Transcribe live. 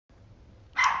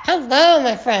Hello,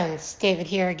 my friends. David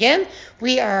here again.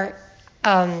 We are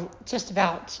just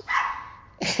about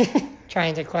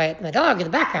trying to quiet my dog in the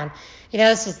background. You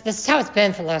know, this is how it's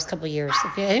been for the last couple of years.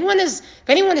 If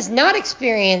anyone has not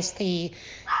experienced the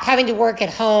having to work at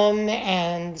home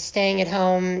and staying at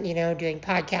home, you know, doing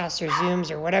podcasts or Zooms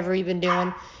or whatever you've been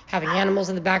doing, having animals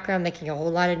in the background making a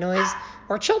whole lot of noise,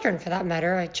 or children for that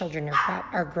matter. Children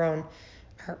are grown,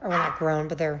 or well, not grown,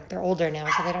 but they're older now,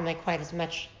 so they don't make quite as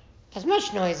much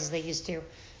noise as they used to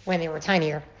when they were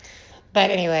tinier. But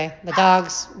anyway, the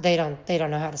dogs, they don't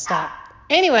know how to stop.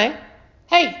 Anyway,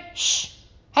 hey, shh,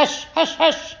 hush, hush,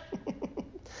 hush.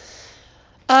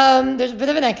 There's a bit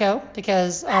of an echo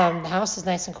because the house is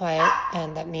nice and quiet,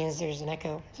 and that means there's an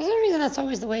echo. For some reason, that's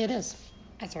always the way it is.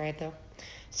 That's all right, though.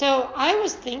 So I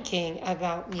was thinking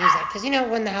about music because, you know,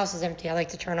 when the house is empty, I like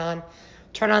to turn on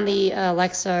the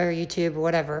Alexa or YouTube or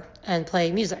whatever and play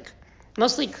music.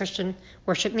 Mostly Christian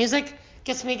worship music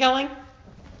gets me going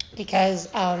because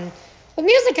with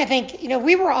music, I think, you know,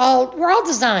 we're all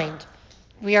designed.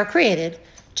 We are created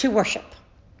to worship.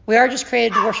 We are just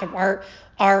created to worship.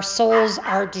 Our souls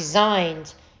are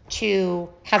designed to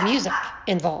have music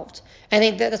involved. I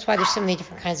think that's why there's so many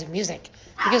different kinds of music,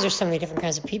 because there's so many different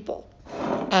kinds of people.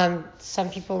 Some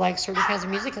people like certain kinds of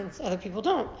music and other people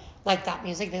don't like that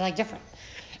music. They like different.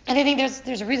 And I think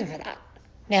there's a reason for that.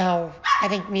 Now, I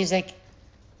think music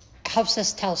helps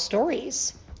us tell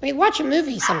stories. I mean, watch a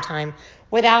movie sometime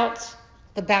without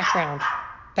the background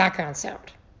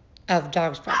sound of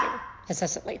dogs barking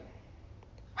incessantly.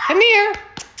 Come here.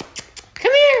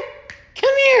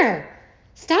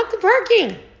 Stop the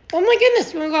barking. Oh my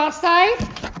goodness, you want to go outside?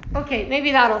 Okay,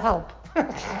 maybe that'll help.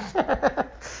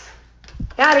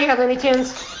 Out of here, Looney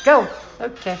Tunes. Go.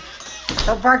 Okay.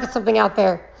 Don't bark at something out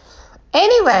there.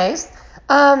 Anyways,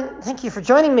 thank you for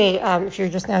joining me. If you're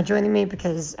just now joining me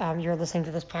because you're listening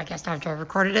to this podcast after I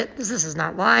recorded it, this is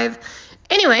not live.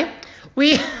 Anyway,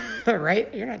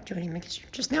 right? You're not joining me because you're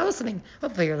just now listening.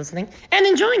 Hopefully you're listening and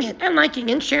enjoying it and liking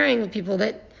and sharing with people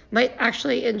that might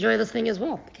actually enjoy listening as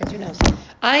well, because who knows?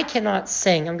 I cannot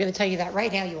sing. I'm going to tell you that right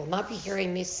now. You will not be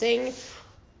hearing me sing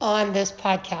on this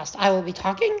podcast. I will be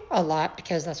talking a lot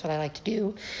because that's what I like to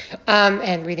do,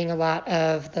 and reading a lot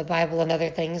of the Bible and other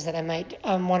things that I might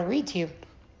want to read to you.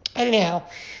 Anyhow,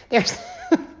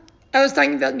 I was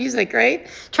talking about music, right?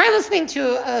 Try listening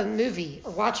to a movie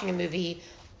or watching a movie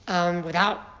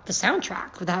without the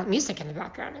soundtrack, without music in the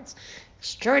background. It's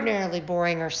extraordinarily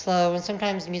boring or slow, and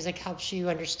sometimes music helps you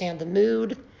understand the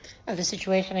mood of the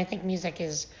situation. I think music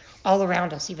is all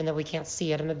around us, even though we can't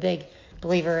see it. I'm a big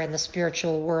believer in the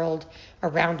spiritual world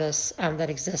around us that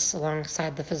exists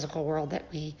alongside the physical world, that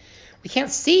we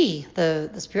can't see the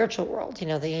spiritual world, you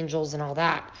know, the angels and all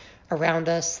that around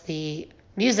us. The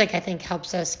music, I think,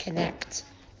 helps us connect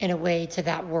in a way to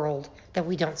that world that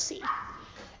we don't see.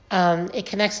 It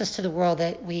connects us to the world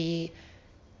that we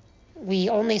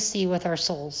only see with our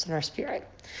souls and our spirit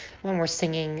when we're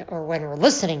singing or when we're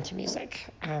listening to music,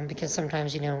 because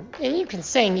sometimes, you know, and you can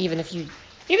sing even if you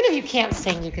can't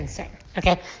sing, you can sing,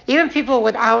 okay? Even people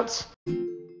without I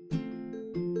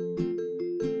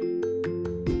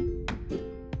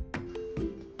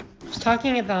was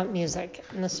talking about music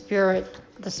and the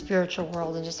spiritual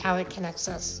world, and just how it connects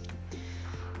us,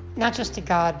 not just to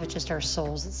God, but just our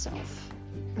souls itself.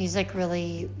 Music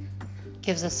really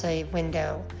gives us a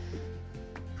window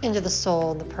into the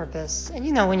soul and the purpose. And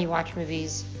you know, when you watch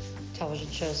movies, television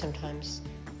shows, sometimes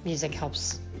music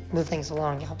helps move things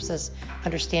along. It helps us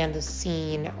understand a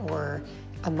scene or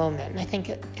a moment. And I think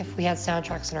if we had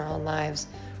soundtracks in our own lives,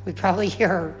 we'd probably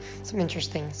hear some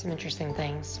interesting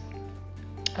things.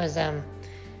 I was,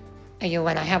 you know,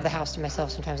 when I have the house to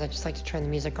myself, sometimes I just like to turn the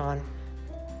music on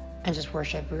and just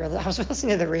worship. I was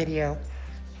listening to the radio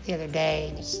the other day,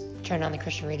 and just turn on the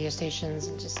Christian radio stations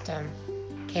and just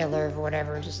KLRV or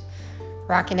whatever, and just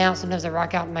rocking out. Sometimes I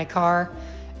rock out in my car,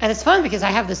 and it's fun because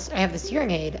I have this hearing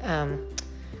aid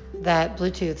that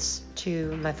Bluetooths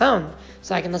to my phone,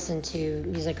 so I can listen to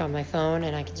music on my phone,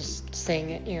 and I can just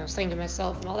sing to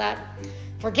myself and all that,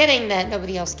 forgetting that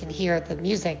nobody else can hear the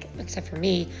music except for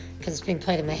me, because it's being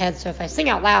played in my head. So if I sing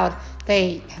out loud,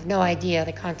 they have no idea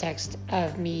the context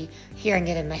of me hearing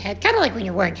it in my head. Kind of like when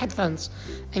you're wearing headphones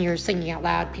and you're singing out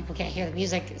loud, people can't hear the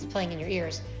music, it's playing in your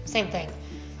ears. Same thing.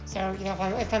 So, you know,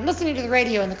 if I'm listening to the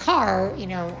radio in the car, you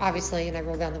know, obviously, and I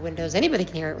roll down the windows, anybody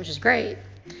can hear it, which is great.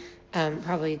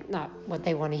 Probably not what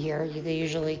they want to hear. They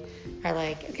usually are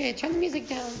like, okay, turn the music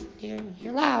down.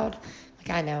 You're loud. Like,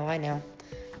 I know.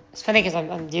 It's funny because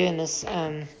I'm doing this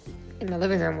in my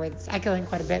living room where it's echoing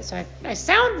quite a bit. So I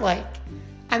sound like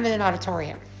I'm in an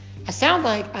auditorium. I sound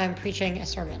like I'm preaching a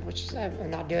sermon, which I'm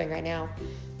not doing right now.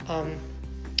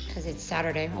 because it's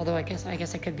Saturday. Although I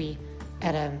guess it could be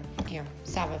at a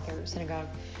Sabbath or synagogue,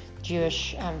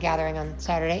 Jewish gathering on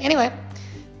Saturday. Anyway,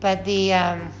 but the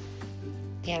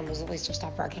animals at least will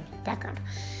stop barking in the background.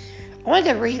 I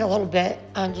wanted to read a little bit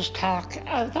and just talk.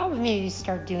 I thought we'd maybe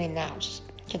start doing that. Just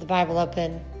get the Bible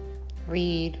open,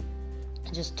 read,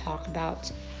 and just talk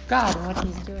about God and what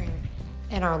He's doing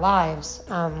in our lives,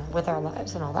 with our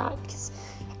lives and all that. Because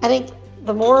I think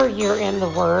the more you're in the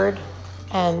Word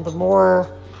and the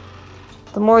more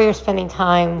you're spending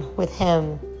time with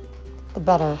Him, the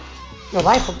better your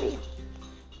life will be.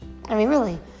 I mean,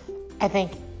 really, I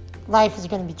think life is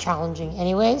going to be challenging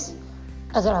anyways,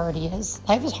 as it already is.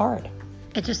 Life is hard.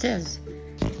 It just is.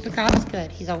 But God is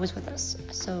good. He's always with us.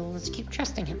 So let's keep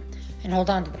trusting Him and hold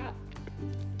on to that.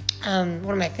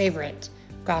 One of my favorite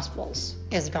Gospels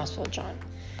is the Gospel of John.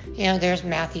 There's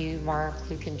Matthew, Mark,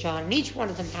 Luke, and John, and each one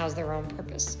of them has their own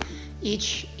purpose.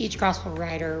 Each Gospel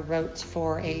writer wrote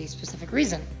for a specific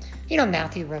reason.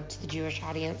 Matthew wrote to the Jewish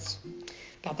audience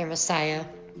about their Messiah.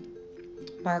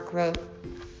 Mark wrote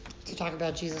to talk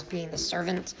about Jesus being the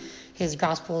servant. His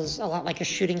gospel is a lot like a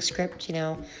shooting script,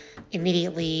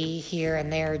 immediately here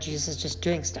and there, Jesus is just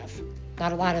doing stuff.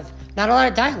 Not a lot of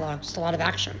dialogue, just a lot of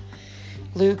action.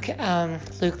 Luke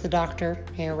the doctor,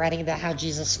 writing about how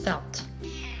Jesus felt.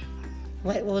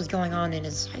 What was going on in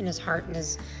his heart and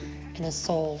his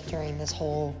soul during the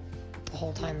whole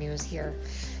time he was here,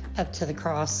 up to the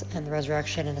cross and the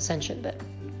resurrection and ascension. But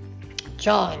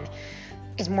John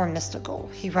is more mystical.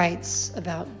 He writes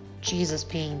about Jesus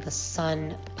being the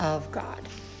Son of God,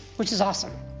 which is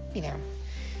awesome,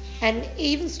 And he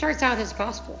even starts out his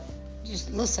gospel.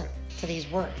 Just listen to these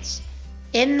words.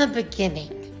 In the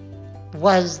beginning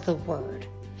was the Word,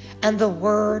 and the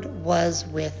Word was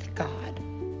with God,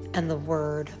 and the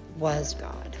Word was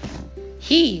God.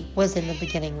 He was in the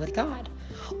beginning with God.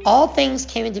 All things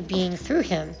came into being through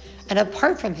Him, and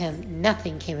apart from Him,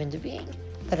 nothing came into being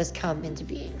that has come into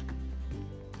being.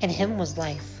 In Him was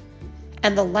life,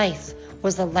 and the life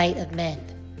was the light of men.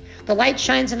 The light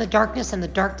shines in the darkness, and the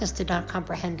darkness did not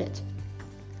comprehend it.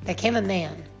 There came a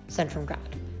man sent from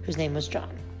God, whose name was John.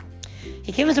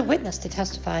 He came as a witness to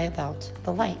testify about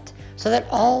the light, so that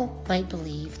all might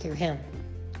believe through him.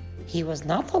 He was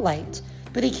not the light,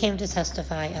 but he came to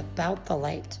testify about the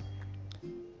light.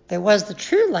 There was the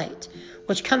true light,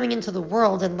 which coming into the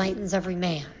world enlightens every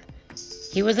man.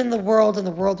 He was in the world, and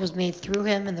the world was made through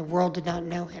him, and the world did not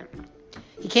know him.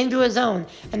 He came to his own,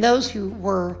 and those who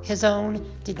were his own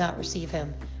did not receive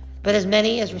him. But as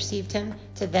many as received him,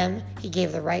 to them he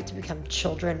gave the right to become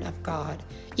children of God,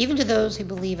 even to those who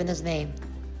believe in his name,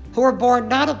 who were born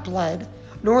not of blood,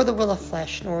 nor the will of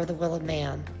flesh, nor the will of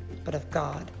man, but of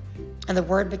God. And the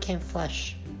Word became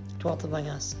flesh, dwelt among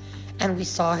us, and we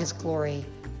saw his glory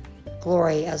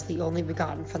as the only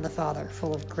begotten from the Father,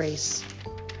 full of grace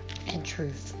and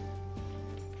truth.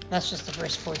 That's just the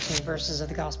first 14 verses of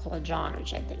the Gospel of John,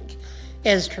 which I think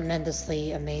is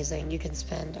tremendously amazing. You can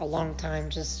spend a long time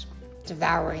just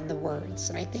devouring the words.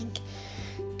 And I think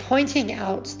pointing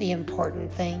out the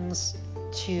important things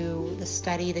to the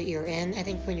study that you're in, I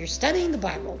think when you're studying the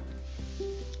Bible,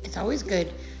 it's always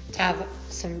good to have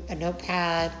a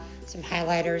notepad, some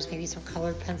highlighters, maybe some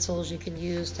colored pencils you can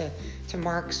use to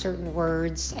mark certain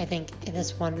words. I think in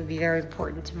this one would be very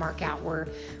important to mark out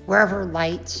wherever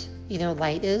light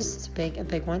is. It's a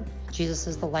big one. Jesus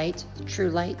is the light, the true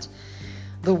light.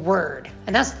 The Word,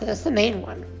 and that's the main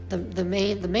one. The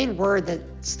main word that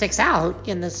sticks out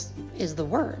in this is the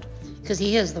Word, because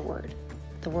he is the Word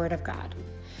of God,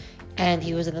 and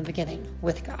he was in the beginning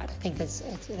with God. I think it's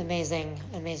an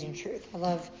amazing truth. I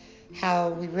love how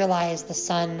we realize the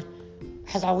Son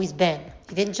has always been.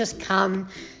 He didn't just come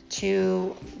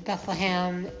to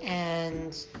Bethlehem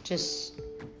and just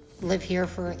live here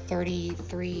for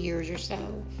 33 years or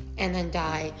so and then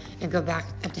die and go back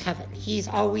up to heaven. He's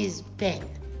always been.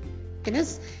 And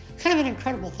it's kind of an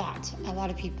incredible thought. A lot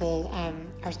of people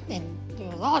are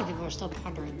still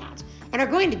pondering that and are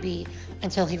going to be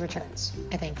until he returns,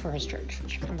 I think, for his church,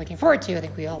 which I'm looking forward to. I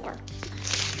think we all are.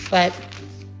 But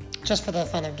just for the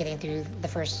fun of getting through the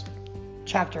first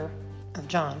chapter of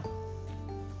John.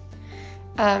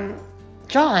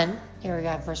 John, here we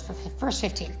got verse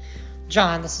 15.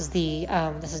 John, this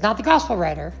is not the gospel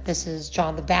writer. This is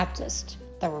John the Baptist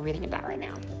that we're reading about right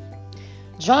now.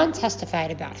 John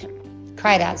testified about him,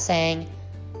 cried out saying,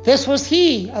 "This was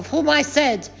he of whom I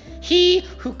said, he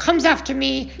who comes after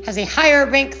me has a higher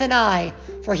rank than I,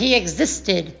 for he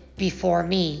existed before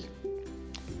me.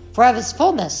 For of his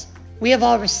fullness we have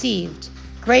all received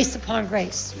grace upon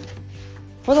grace.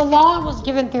 For the law was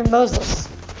given through Moses,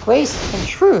 grace and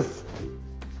truth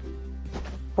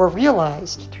were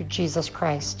realized through Jesus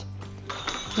Christ.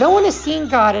 No one has seen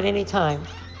God at any time.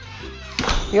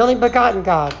 The only begotten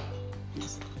God.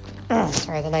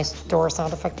 Sorry, the nice door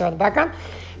sound effect there in the background.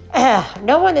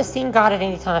 No one has seen God at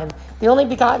any time. The only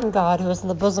begotten God who is in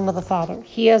the bosom of the Father.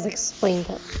 He has explained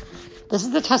him. This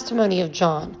is the testimony of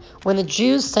John when the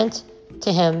Jews sent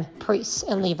to him priests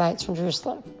and Levites from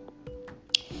Jerusalem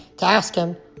to ask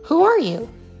him, "Who are you?"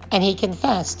 And he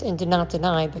confessed and did not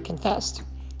deny, but confessed,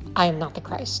 "I am not the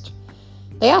Christ."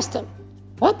 They asked him,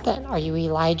 "What then? Are you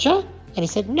Elijah?" And he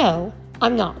said, "No,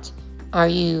 I'm not." "Are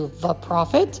you the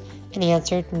prophet?" And he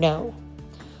answered, "No."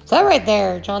 So that right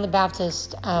there, John the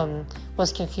Baptist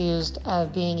was confused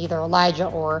of being either Elijah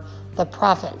or the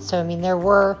prophet. So, there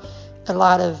were a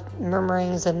lot of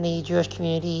murmurings in the Jewish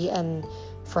community, and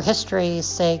for history's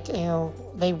sake,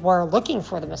 they were looking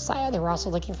for the Messiah. They were also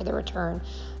looking for the return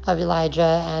of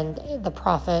Elijah and the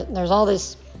prophet. And there's all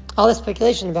this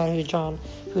speculation about who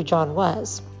John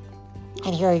was.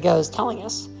 And here he goes telling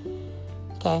us.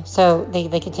 Okay, so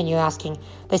they continue asking.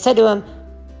 They said to him,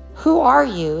 "Who are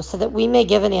you, so that we may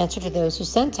give an answer to those who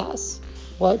sent us?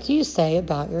 What do you say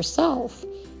about yourself?"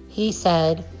 He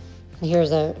said, and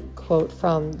here's a quote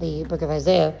from the book of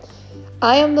Isaiah,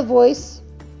 "I am the voice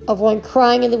of one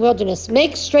crying in the wilderness,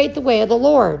 make straight the way of the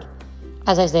Lord,"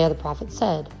 as Isaiah the prophet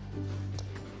said.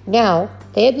 Now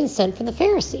they had been sent from the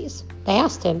Pharisees. They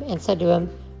asked him and said to him,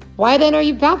 "Why then are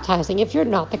you baptizing if you're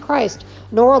not the Christ,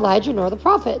 nor Elijah, nor the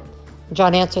prophet?"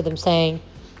 John answered them, saying,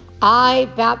 "I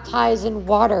baptize in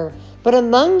water, but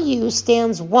among you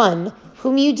stands one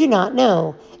whom you do not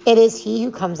know. It is he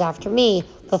who comes after me,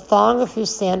 the thong of whose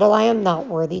sandal I am not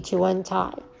worthy to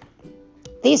untie."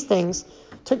 These things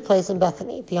took place in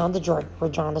Bethany, beyond the Jordan, where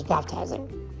John was baptizing.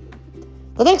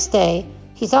 The next day,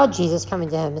 he saw Jesus coming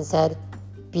to him and said,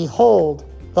 "Behold,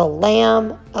 the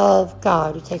Lamb of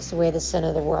God who takes away the sin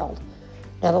of the world."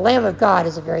 Now, the Lamb of God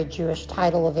is a very Jewish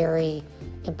title, a very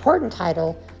important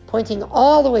title, pointing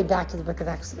all the way back to the book of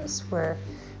Exodus, where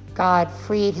God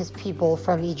freed his people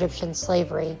from Egyptian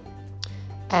slavery.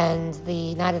 And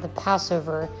the night of the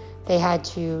Passover, they had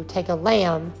to take a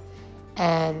lamb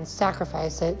and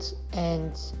sacrifice it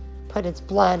and put its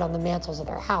blood on the mantles of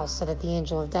their house so that the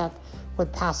angel of death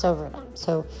would pass over them.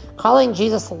 So calling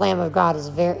Jesus the Lamb of God is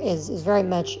very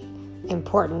much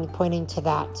important, pointing to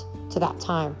that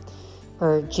time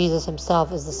where Jesus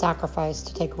himself is the sacrifice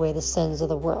to take away the sins of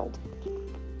the world.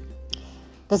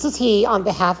 "This is he on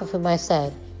behalf of whom I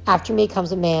said, 'After me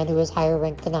comes a man who is higher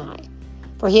ranked than I,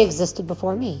 for he existed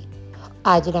before me.'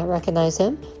 I did not recognize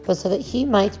him, but so that he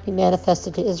might be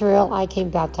manifested to Israel, I came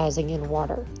baptizing in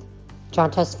water." John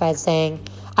testified, saying,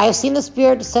 "I have seen the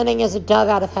Spirit descending as a dove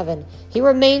out of heaven. He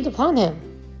remained upon him.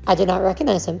 I did not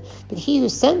recognize him, but he who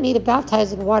sent me to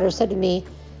baptize in water said to me,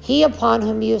 'He upon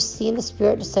whom you have seen the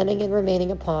Spirit descending and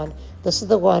remaining upon, this is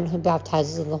the one who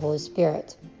baptizes in the Holy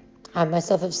Spirit.' I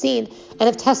myself have seen and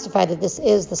have testified that this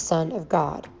is the Son of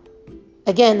God."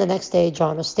 Again, the next day,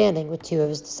 John was standing with two of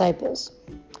his disciples.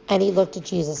 And he looked at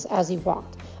Jesus as he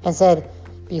walked and said,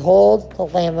 "Behold, the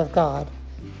Lamb of God."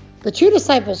 The two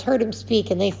disciples heard him speak,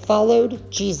 and they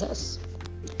followed Jesus.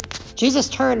 Jesus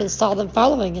turned and saw them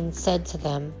following and said to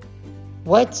them,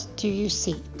 "What do you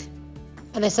seek?"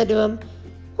 And they said to him,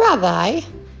 "Rabbi,"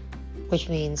 which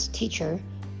means teacher,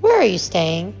 "where are you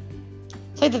staying?"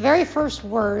 So the very first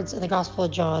words in the Gospel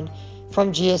of John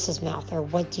from Jesus' mouth are,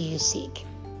 "What do you seek?"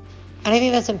 And I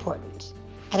think that's important.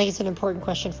 I think it's an important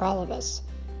question for all of us.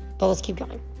 But let's keep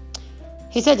going.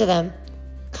 He said to them,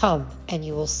 "Come and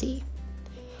you will see."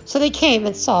 So they came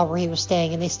and saw where he was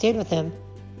staying, and they stayed with him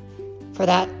for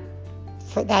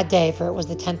that day, for it was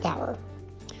the 10th hour.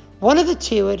 One of the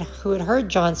two who had heard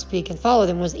John speak and followed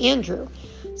him was Andrew,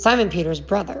 Simon Peter's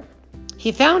brother.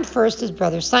 He found first his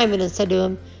brother Simon and said to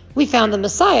him, "We found the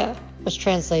Messiah," which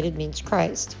translated means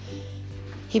Christ.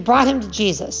 He brought him to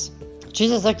Jesus.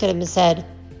 Jesus looked at him and said,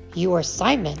 "You are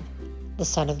Simon, the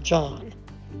son of John.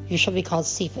 You shall be called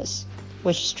Cephas,"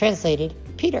 which is translated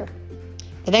Peter.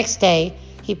 The next day,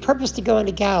 he purposed to go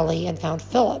into Galilee and found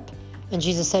Philip. And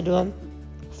Jesus said to him,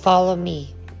 "Follow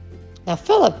me." Now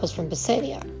Philip was from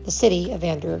Bethsaida, the city of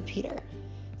Andrew and Peter.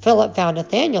 Philip found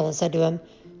Nathanael and said to him,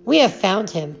 "We have found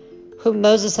him, whom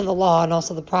Moses and the law and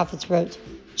also the prophets wrote,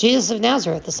 Jesus of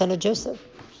Nazareth, the son of Joseph."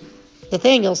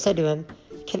 Nathanael said to him,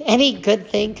 "Can any good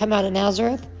thing come out of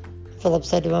Nazareth?" Philip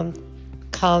said to him,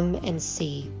 "Come and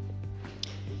see."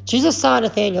 Jesus saw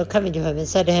Nathanael coming to him and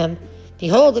said to him,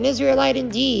 "Behold, an Israelite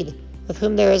indeed, with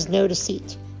whom there is no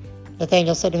deceit."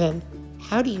 Nathanael said to him,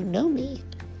 "How do you know me?"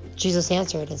 Jesus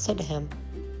answered and said to him,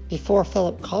 "Before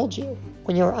Philip called you,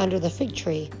 when you were under the fig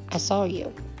tree, I saw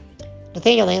you."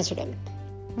 Nathanael answered him,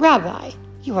 "Rabbi,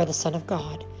 You are the Son of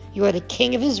God. You are the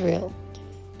King of Israel."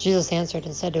 Jesus answered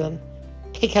and said to him,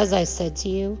 "Because I said to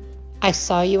you, I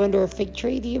saw you under a fig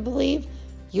tree, do you believe?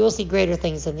 You will see greater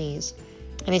things than these."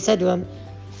 And he said to him,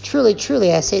 "Truly,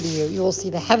 truly, I say to you, you will see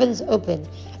the heavens open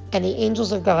and the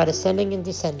angels of God ascending and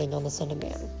descending on the Son of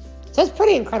Man." So it's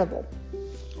pretty incredible.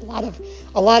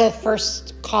 A lot of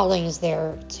first callings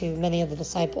there to many of the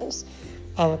disciples.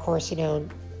 Of course,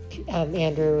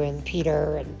 Andrew and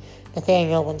Peter and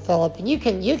Nathaniel and Philip, and you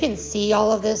can see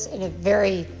all of this in a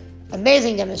very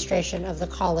amazing demonstration of the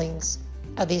callings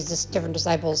of these different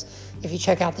disciples. If you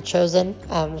check out The Chosen,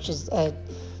 which is a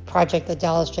project that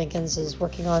Dallas Jenkins is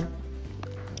working on,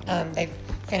 they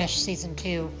finished season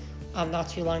 2 not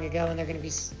too long ago, and they're going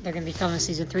to be filming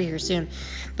season 3 here soon.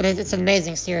 But it's an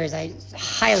amazing series. I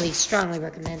highly, strongly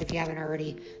recommend, if you haven't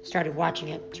already started watching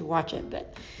it, to watch it.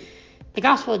 But the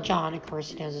Gospel of John, of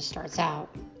course, just starts out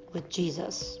with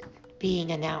Jesus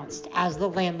being announced as the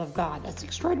Lamb of God. That's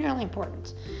extraordinarily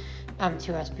important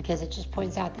to us, because it just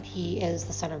points out that he is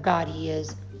the Son of God. He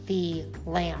is the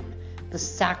Lamb, the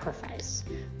sacrifice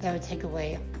that would take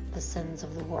away the sins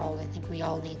of the world. I think we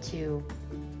all need to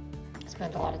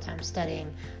spend a lot of time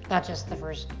studying not just the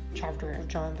first chapter of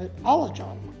John, but all of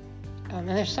John. And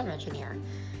there's so much in here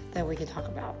that we could talk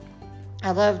about.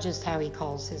 I love just how he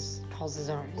calls his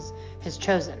own, his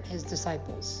chosen, his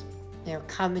disciples.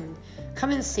 Come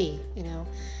and see.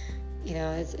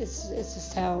 It's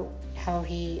just how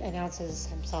he announces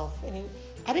himself. And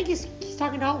I think he's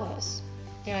talking to all of us.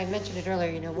 I mentioned it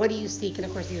earlier. What do you seek? And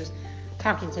of course, he was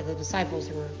talking to the disciples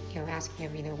who were asking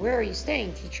him, where are you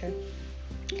staying, teacher?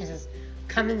 He says,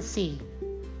 "Come and see."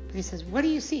 But he says, "What do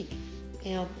you seek?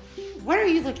 What are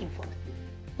you looking for?"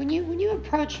 When you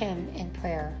approach him in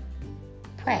prayer,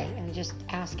 pray and just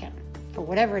ask him for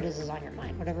whatever it is on your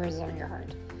mind, whatever is on your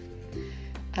heart.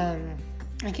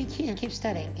 And keep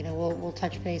studying. We'll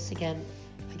touch base again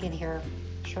here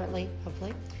shortly,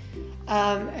 hopefully.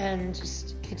 And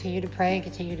just continue to pray and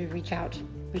continue to reach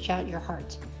out your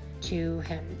heart to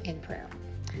him in prayer.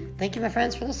 Thank you, my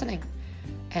friends, for listening,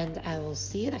 and I will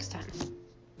see you next time.